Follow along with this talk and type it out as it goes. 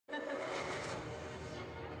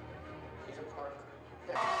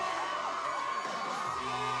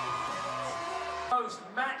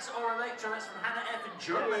Max or Electro. That's from Hannah F in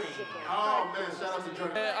Germany. Oh man, shout out to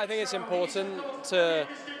Germany. I think it's important to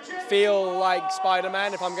feel like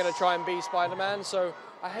Spider-Man if I'm going to try and be Spider-Man. So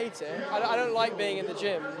I hate it. I don't like being in the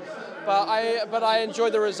gym, but I enjoy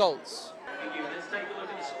the results. Thank you. Let's take a look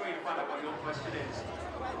at the screen and find out what your question is.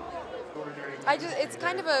 It's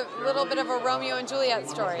kind of a little bit of a Romeo and Juliet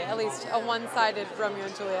story, at least a one-sided Romeo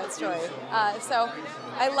and Juliet story. So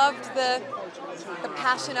I loved the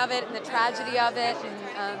passion of it and the tragedy of it,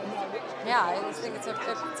 and yeah, I just think it's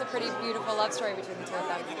a pretty beautiful love story between the two of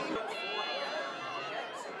them.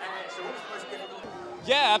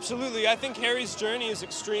 Yeah, absolutely. I think Harry's journey is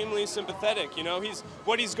extremely sympathetic. You know,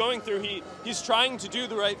 what he's going through. He's trying to do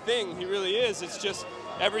the right thing. He really is. It's just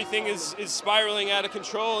everything is spiraling out of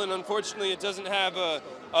control, and unfortunately, it doesn't have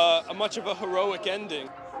a much of a heroic ending.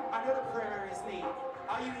 I know the prayer is neat.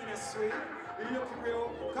 Are you eating sweet? Are you looking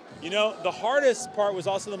real? You know, the hardest part was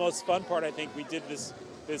also the most fun part. I think we did this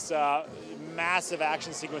massive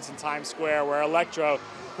action sequence in Times Square where Electro,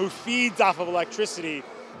 who feeds off of electricity,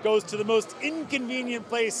 goes to the most inconvenient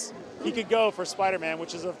place he could go for Spider-Man,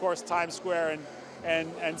 which is of course Times Square,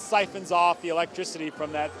 and siphons off the electricity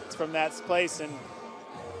from that place, and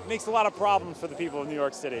makes a lot of problems for the people of New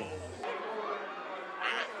York City.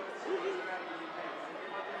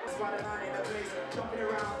 Spider-Man in the place, jumping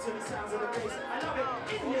around to the sounds of the bass. I love it.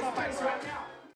 In your face right now.